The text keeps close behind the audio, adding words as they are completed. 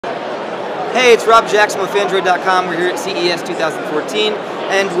Hey, it's Rob Jackson with Phandroid.com. We're here at CES 2014,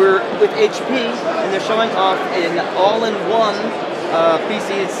 and we're with HP, and they're showing off an all-in-one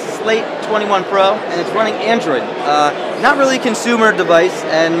PC. It's Slate 21 Pro, and it's running Android. Not really a consumer device,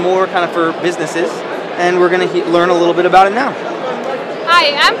 and more kind of for businesses, and we're going to learn a little bit about it now.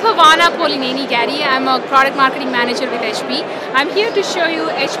 Hi, I'm Pavana Polineni-Gadi. I'm a product marketing manager with HP. I'm here to show you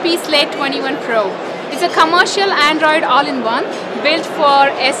HP Slate 21 Pro. It's a commercial Android all-in-one built for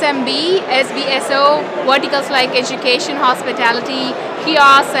SMB, SBSO, verticals like education, hospitality,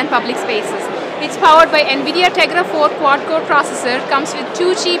 kiosks, and public spaces. It's powered by NVIDIA Tegra 4 quad-core processor, comes with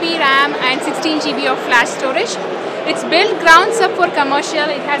 2 GB RAM and 16 GB of flash storage. It's built grounds up for commercial.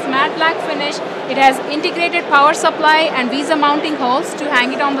 It has matte black finish. It has integrated power supply and Visa mounting holes to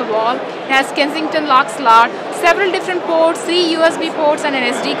hang it on the wall. It has Kensington lock slot, several different ports, 3 USB ports and an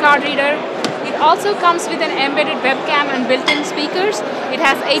SD card reader. It also comes with an embedded webcam and built-in speakers. It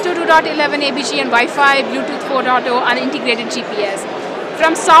has 802.11 ABG and Wi-Fi, Bluetooth 4.0 and integrated GPS.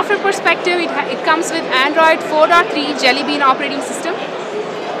 From software perspective, it comes with Android 4.3 Jelly Bean operating system.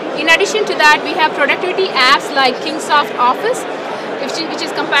 In addition to that, we have productivity apps like Kingsoft Office, which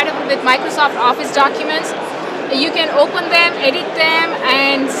is compatible with Microsoft Office documents. You can open them, edit them,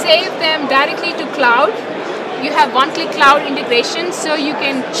 and save them directly to cloud. You have one-click cloud integration, so you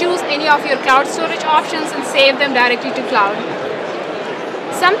can choose any of your cloud storage options and save them directly to cloud.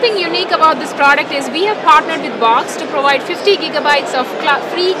 Something unique about this product is we have partnered with Box to provide 50 gigabytes of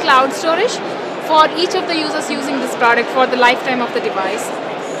free cloud storage for each of the users using this product for the lifetime of the device.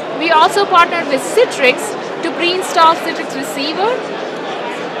 We also partnered with Citrix to pre-install Citrix Receiver,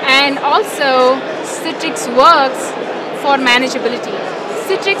 and also Citrix Works for manageability.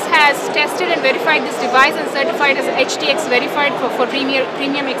 Citrix has tested and verified this device and certified as HTX verified for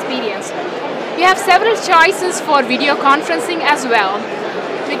premium experience. We have several choices for video conferencing as well,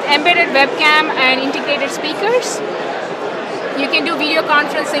 with embedded webcam and integrated speakers. You can do video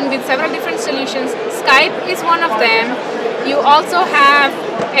conferencing with several different solutions. Skype is one of them. You also have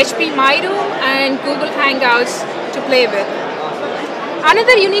HP My Room and Google Hangouts to play with.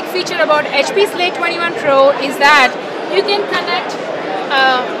 Another unique feature about HP Slate 21 Pro is that you can connect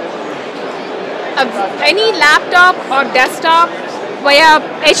any laptop or desktop via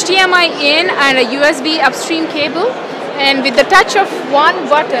HDMI in and a USB upstream cable, and with the touch of one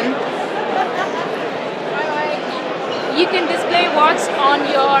button you can display what's on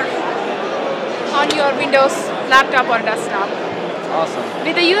your Windows laptop or desktop. Awesome.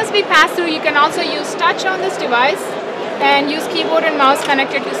 With the USB pass-through, you can also use touch on this device and use keyboard and mouse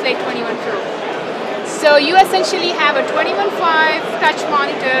connected to Slate 21 Pro. So you essentially have a 21.5 touch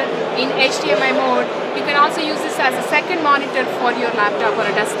monitor in HDMI mode. You can also use this as a second monitor for your laptop or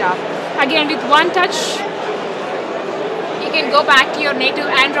a desktop. Again, with one touch, you can go back to your native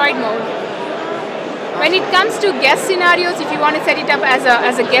Android mode. When it comes to guest scenarios, if you want to set it up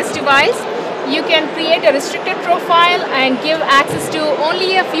as a guest device, you can create a restricted profile and give access to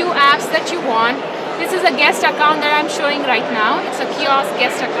only a few apps that you want. This is a guest account that I'm showing right now. It's a kiosk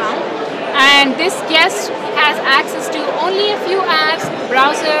guest account. And this guest has access to only a few apps,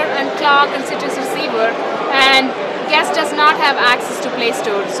 browser and clock and Citrix Receiver. And guest does not have access to Play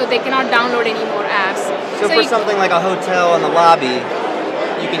Store, so they cannot download any more apps. So for something like a hotel in the lobby,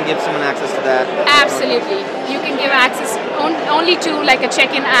 you can give someone access to that? Absolutely. You can give access only to like a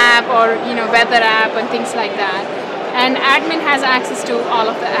check-in app or weather app and things like that. And admin has access to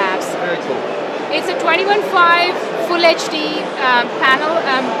all of the apps. Very cool. It's a 21.5 Full HD panel.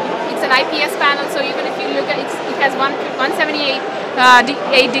 It's an IPS panel, so even if you look at it, it has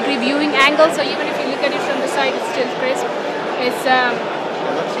 178 degree viewing angle. So even if you look at it from the side, it's still crisp. It's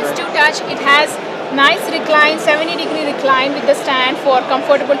 2-touch. It has nice recline, 70-degree recline with the stand for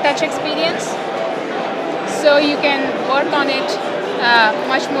comfortable touch experience. So you can work on it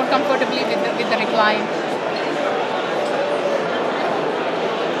much more comfortably with the recline.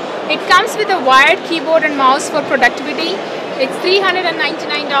 It comes with a wired keyboard and mouse for productivity. It's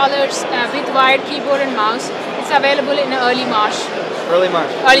 $399 with wired keyboard and mouse. It's available in early March. Early March.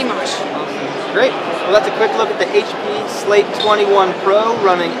 Early March. Awesome. Great. Well, that's a quick look at the HP Slate 21 Pro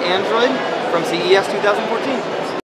running Android from CES 2014.